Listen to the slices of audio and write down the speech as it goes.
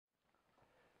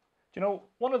You know,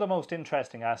 one of the most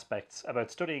interesting aspects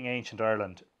about studying ancient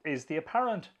Ireland is the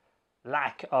apparent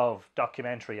lack of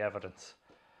documentary evidence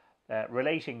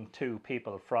relating to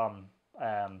people from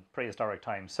prehistoric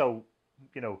times. So,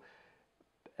 you know,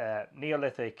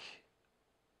 Neolithic,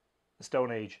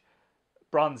 Stone Age,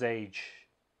 Bronze Age,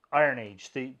 Iron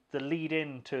Age, the lead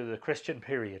into the Christian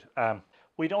period.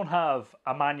 We don't have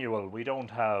a manual, we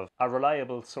don't have a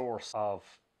reliable source of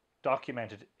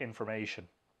documented information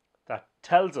that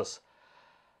tells us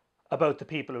about the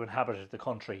people who inhabited the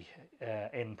country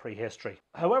in prehistory.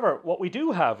 However, what we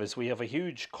do have is we have a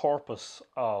huge corpus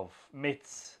of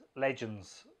myths,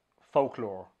 legends,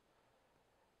 folklore,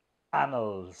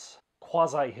 annals,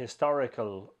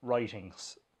 quasi-historical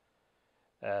writings,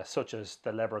 such as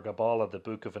the Liber Gabála, the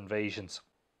Book of Invasions,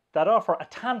 that offer a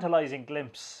tantalizing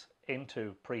glimpse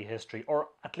into prehistory, or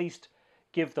at least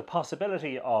give the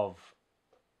possibility of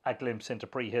a glimpse into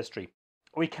prehistory.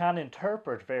 We can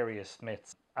interpret various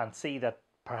myths and see that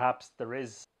perhaps there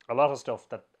is a lot of stuff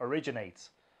that originates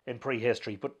in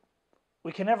prehistory, but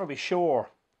we can never be sure.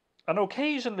 And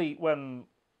occasionally when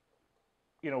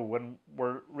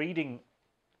we're reading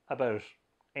about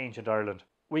ancient Ireland,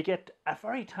 we get a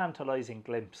very tantalizing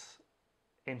glimpse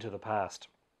into the past.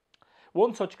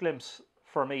 One such glimpse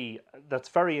for me that's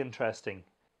very interesting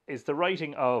is the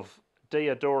writing of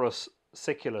Diodorus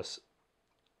Siculus,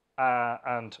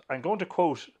 and I'm going to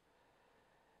quote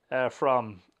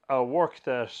from a work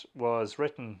that was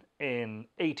written in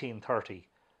 1830,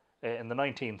 in the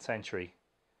 19th century,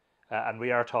 and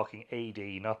we are talking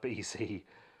AD, not BC,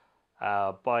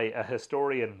 by a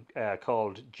historian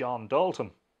called John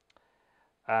Dalton.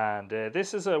 And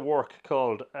this is a work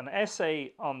called An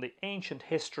Essay on the Ancient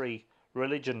History,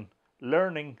 Religion,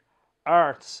 Learning,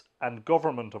 Arts and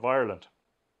Government of Ireland.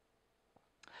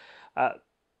 The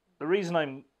reason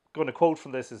I'm going to quote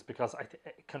from this is because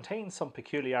it contains some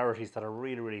peculiarities that are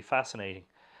really, really fascinating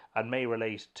and may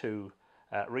relate to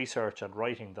research and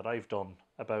writing that I've done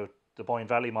about the Boyne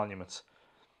Valley monuments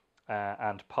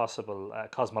and possible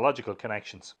cosmological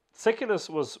connections. Siculus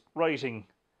was writing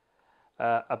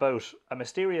about a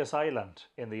mysterious island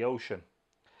in the ocean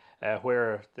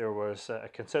where there was a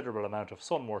considerable amount of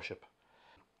sun worship.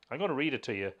 I'm going to read it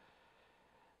to you.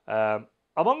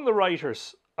 Among the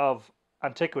writers of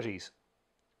antiquities,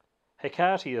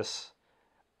 Hecatius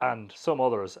and some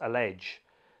others allege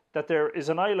that there is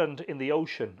an island in the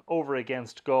ocean over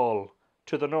against Gaul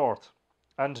to the north,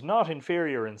 and not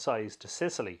inferior in size to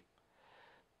Sicily,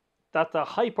 that the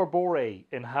Hypoboreans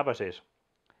inhabit it,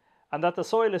 and that the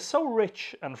soil is so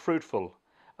rich and fruitful,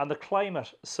 and the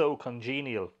climate so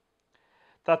congenial,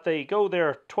 that they go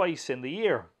there twice in the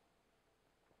year.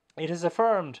 It is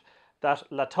affirmed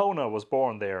that Latona was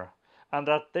born there, and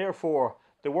that therefore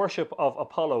the worship of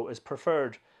Apollo is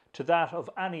preferred to that of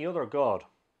any other god.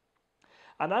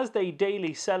 And as they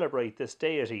daily celebrate this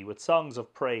deity with songs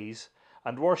of praise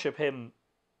and worship him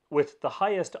with the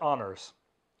highest honours,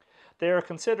 they are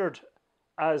considered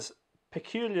as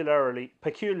peculiarly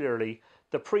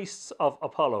the priests of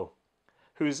Apollo,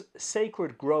 whose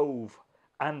sacred grove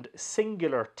and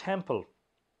singular temple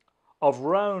of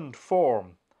round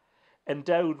form,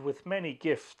 endowed with many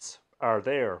gifts, are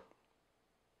there.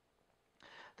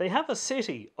 They have a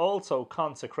city also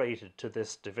consecrated to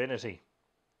this divinity.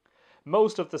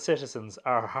 Most of the citizens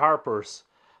are harpers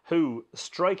who,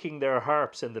 striking their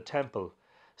harps in the temple,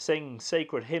 sing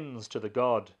sacred hymns to the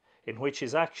god, in which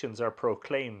his actions are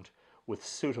proclaimed with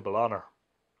suitable honour.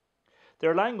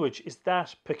 Their language is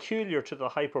that peculiar to the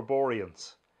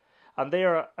Hypoboreans, and they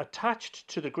are attached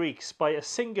to the Greeks by a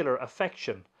singular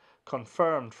affection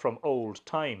confirmed from old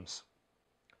times.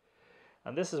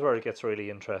 And this is where it gets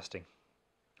really interesting.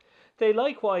 They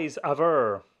likewise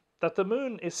aver that the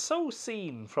moon is so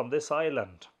seen from this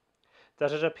island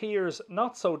that it appears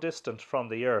not so distant from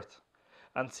the earth,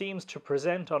 and seems to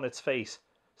present on its face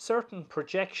certain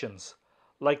projections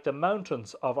like the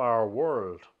mountains of our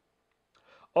world.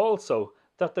 Also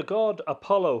that the god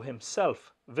Apollo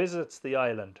himself visits the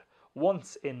island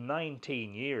once in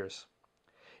 19 years,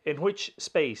 in which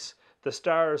space the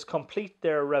stars complete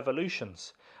their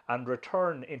revolutions and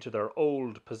return into their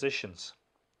old positions.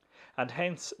 And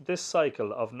hence this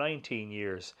cycle of 19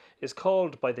 years is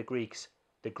called by the Greeks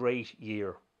the Great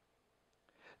Year.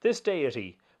 This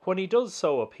deity, when he does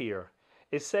so appear,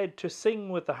 is said to sing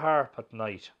with the harp at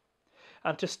night,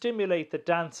 and to stimulate the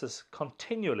dances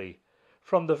continually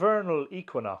from the vernal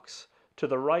equinox to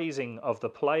the rising of the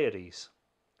Pleiades,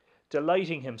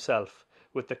 delighting himself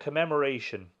with the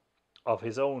commemoration of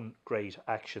his own great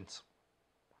actions.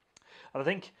 And I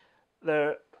think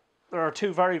there are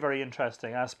two very, very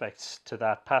interesting aspects to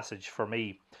that passage for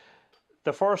me.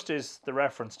 The first is the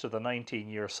reference to the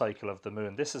 19-year cycle of the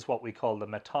moon. This is what we call the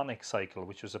Metonic cycle,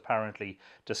 which was apparently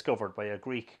discovered by a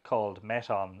Greek called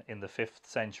Meton in the 5th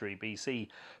century BC,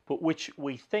 but which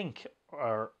we think,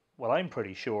 or well, I'm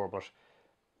pretty sure, but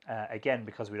again,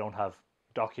 because we don't have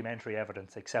documentary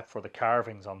evidence except for the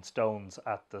carvings on stones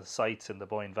at the sites in the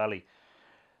Boyne Valley,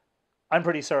 I'm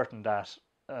pretty certain that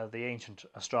the ancient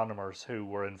astronomers who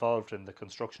were involved in the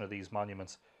construction of these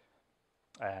monuments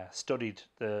studied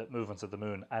the movements of the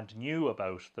moon and knew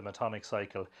about the Metonic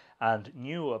cycle and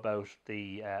knew about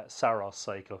the Saros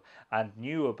cycle and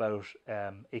knew about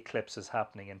eclipses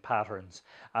happening in patterns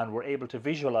and were able to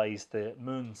visualize the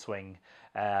moon swing,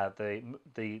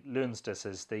 the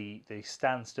lunstices, the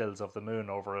standstills of the moon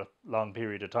over a long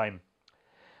period of time.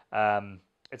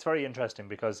 It's very interesting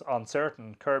because on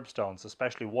certain curbstones,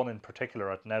 especially one in particular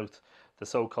at Knowth, the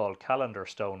so-called calendar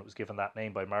stone, it was given that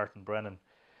name by Martin Brennan,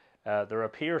 there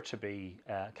appear to be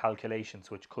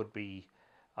calculations which could be,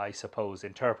 I suppose,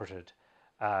 interpreted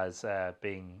as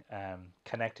being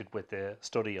connected with the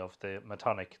study of the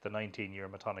Metonic, the 19-year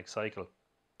Metonic cycle.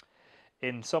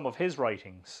 In some of his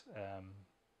writings,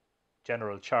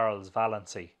 General Charles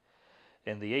Vallancey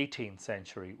in the 18th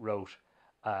century wrote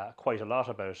quite a lot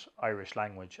about Irish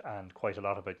language and quite a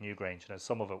lot about Newgrange, and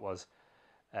some of it was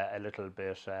a little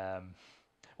bit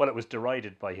well, it was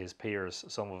derided by his peers.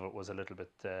 Some of it was a little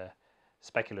bit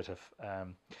speculative.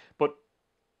 But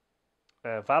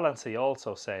Vallancey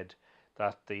also said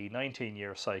that the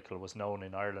 19-year cycle was known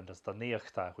in Ireland as the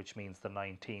Níochta, which means the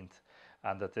 19th,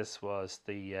 and that this was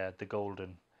the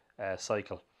golden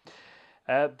cycle.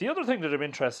 The other thing that I'm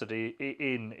interested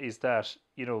in is that,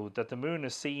 you know, that the moon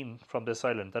is seen from this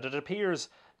island, that it appears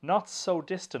not so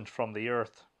distant from the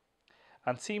Earth,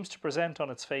 and seems to present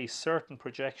on its face certain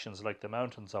projections like the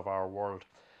mountains of our world.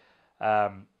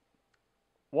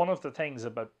 One of the things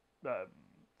about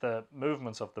the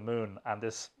movements of the moon and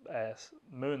this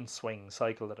moon swing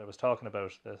cycle that I was talking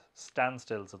about, the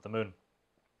standstills of the moon,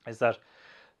 is that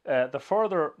the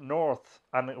further north,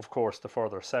 and of course the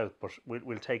further south, but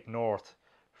we'll take north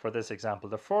for this example,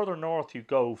 the further north you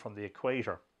go from the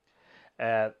equator,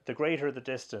 the greater the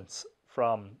distance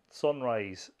from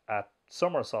sunrise at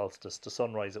summer solstice to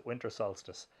sunrise at winter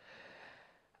solstice.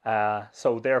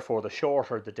 So therefore the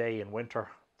shorter the day in winter,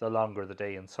 the longer the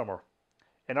day in summer.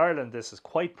 In Ireland this is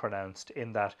quite pronounced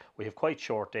in that we have quite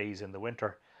short days in the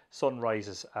winter. Sun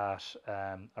rises at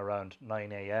around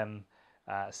 9 a.m,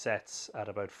 sets at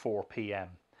about 4 p.m.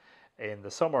 In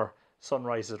the summer, sun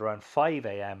rises at around 5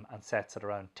 a.m. and sets at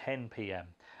around 10 p.m.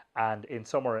 And in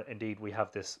summer, indeed, we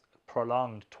have this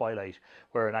prolonged twilight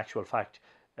where in actual fact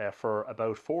for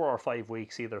about 4 or 5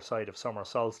 weeks either side of summer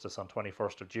solstice on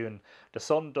 21st of June, the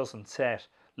sun doesn't set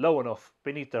low enough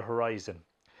beneath the horizon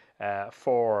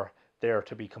for there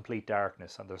to be complete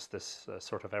darkness, and there's this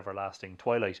sort of everlasting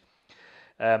twilight.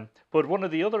 But one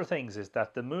of the other things is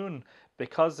that the moon,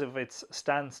 because of its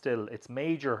standstill, its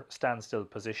major standstill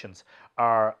positions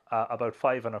are about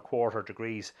 5¼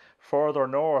 degrees further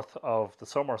north of the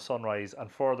summer sunrise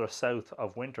and further south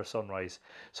of winter sunrise.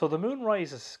 So the moon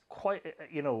rises quite,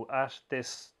 you know, at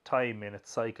this time in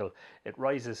its cycle, it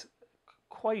rises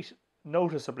quite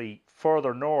noticeably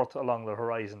further north along the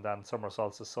horizon than summer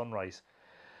solstice sunrise.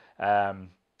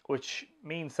 Which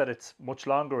means that it's much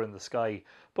longer in the sky.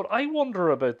 But I wonder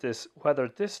about this, whether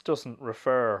this doesn't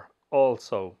refer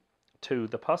also to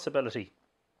the possibility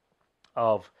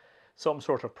of some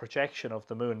sort of projection of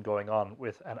the moon going on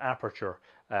with an aperture,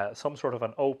 some sort of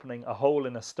an opening, a hole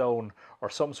in a stone, or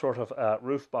some sort of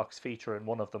roof box feature in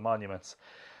one of the monuments,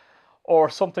 or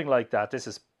something like that. This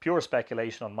is pure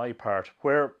speculation on my part,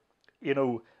 where, you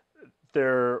know,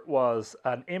 there was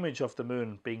an image of the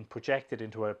moon being projected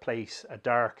into a place, a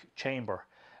dark chamber,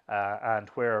 and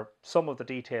where some of the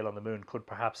detail on the moon could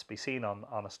perhaps be seen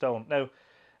on a stone. Now,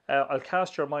 I'll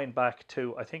cast your mind back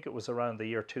to, I think it was around the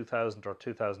year 2000 or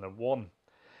 2001.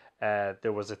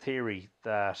 There was a theory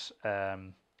that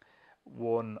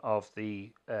one of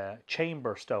the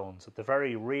chamber stones at the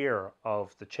very rear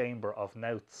of the chamber of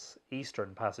Knowth's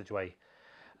eastern passageway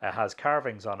has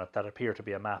carvings on it that appear to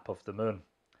be a map of the moon.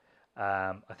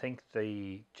 I think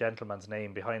the gentleman's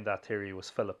name behind that theory was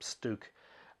Philip Stooke,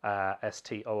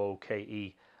 Stooke,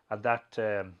 and that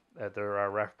there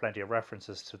are plenty of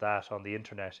references to that on the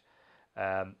internet.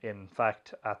 In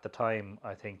fact, at the time,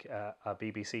 I think a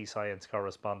BBC science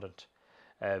correspondent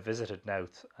visited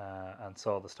Knowth and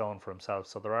saw the stone for himself.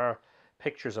 So there are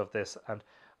pictures of this, and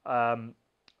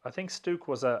I think Stooke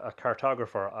was a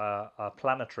cartographer, a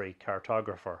planetary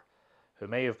cartographer, who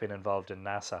may have been involved in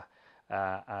NASA.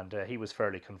 and he was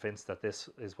fairly convinced that this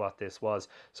is what this was.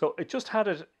 So it just had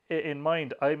it in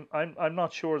mind. I'm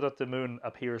not sure that the moon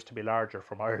appears to be larger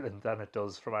from Ireland than it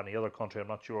does from any other country. I'm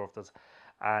not sure if there's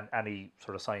any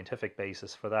sort of scientific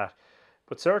basis for that,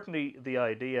 but certainly the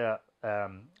idea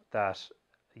that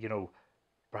you know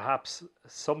perhaps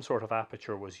some sort of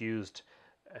aperture was used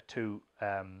to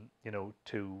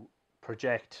to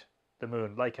project the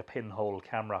moon like a pinhole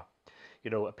camera.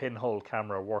 A pinhole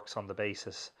camera works on the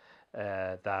basis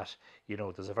that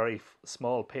there's a very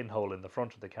small pinhole in the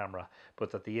front of the camera,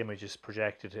 but that the image is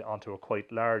projected onto a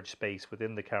quite large space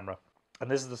within the camera. And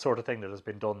this is the sort of thing that has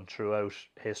been done throughout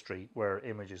history, where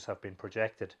images have been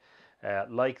projected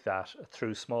like that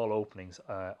through small openings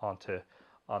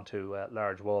onto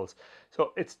large walls.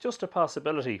 So it's just a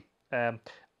possibility.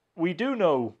 We do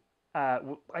know,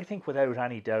 I think without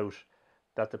any doubt,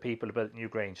 that the people who built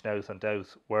Newgrange South and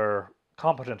Douth were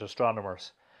competent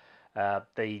astronomers.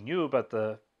 They knew about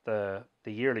the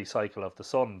yearly cycle of the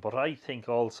sun, but I think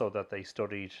also that they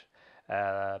studied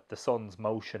the sun's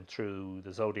motion through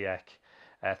the zodiac,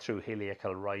 through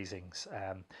heliacal risings,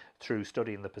 through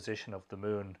studying the position of the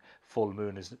moon. Full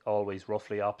moon is always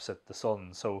roughly opposite the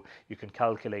sun, so you can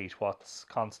calculate what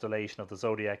constellation of the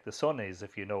zodiac the sun is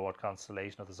if you know what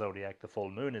constellation of the zodiac the full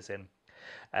moon is in.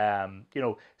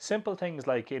 Simple things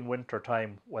like in winter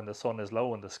time when the sun is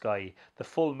low in the sky, the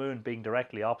full moon being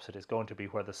directly opposite is going to be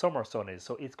where the summer sun is,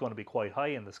 so it's going to be quite high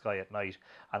in the sky at night.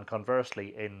 And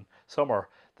conversely, in summer,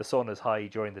 the sun is high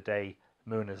during the day,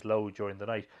 moon is low during the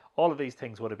night. All of these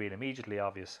things would have been immediately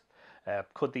obvious.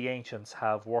 Could the ancients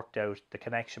have worked out the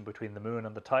connection between the moon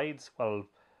and the tides? Well,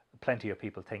 plenty of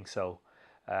people think so.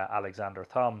 Alexander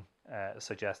Thom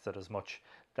suggested as much,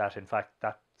 that in fact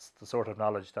that's the sort of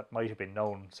knowledge that might have been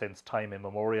known since time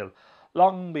immemorial,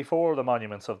 long before the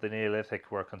monuments of the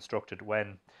Neolithic were constructed,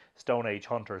 when Stone Age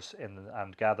hunters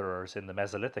and gatherers in the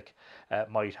Mesolithic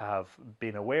might have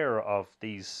been aware of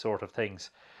these sort of things.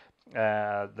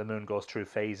 The moon goes through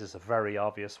phases, a very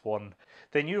obvious one.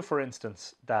 They knew, for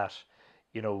instance, that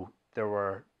there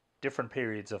were different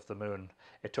periods of the moon.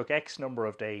 It took X number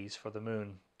of days for the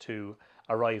moon to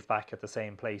arrive back at the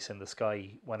same place in the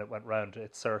sky when it went round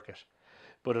its circuit,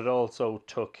 but it also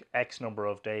took X number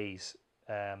of days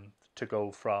to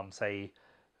go from, say,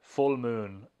 full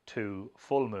moon to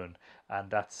full moon, and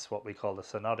that's what we call the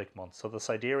synodic month. So the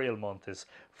sidereal month is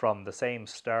from the same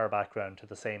star background to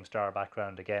the same star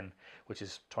background again, which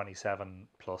is 27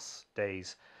 plus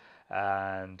days,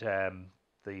 and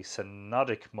the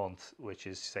synodic month, which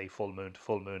is, say, full moon to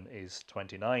full moon, is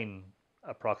 29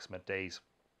 approximate days.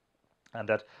 And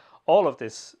that all of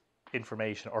this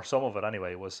information, or some of it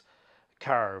anyway, was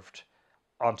carved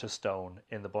onto stone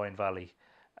in the Boyne Valley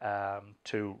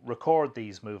to record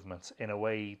these movements in a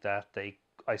way that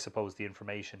I suppose the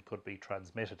information could be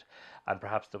transmitted. And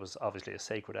perhaps there was obviously a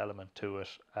sacred element to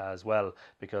it as well,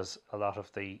 because a lot of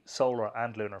the solar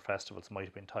and lunar festivals might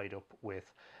have been tied up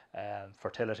with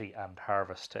fertility and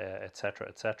harvest, etc.,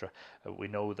 etc. We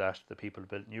know that the people who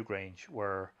built Newgrange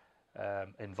were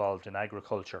involved in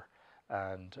agriculture,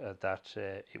 and that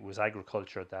it was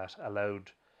agriculture that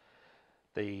allowed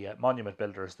the monument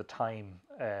builders the time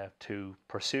to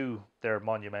pursue their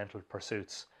monumental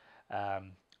pursuits,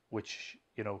 which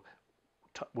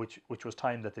which was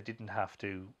time that they didn't have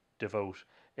to devote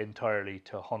entirely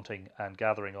to hunting and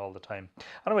gathering all the time.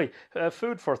 Anyway,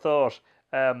 food for thought.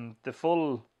 The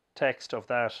full text of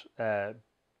that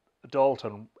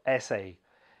Dalton essay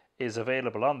is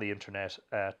available on the internet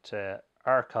at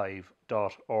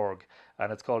archive.org,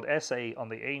 and it's called Essay on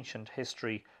the Ancient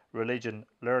History, Religion,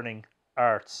 Learning,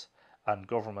 Arts and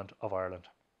Government of Ireland.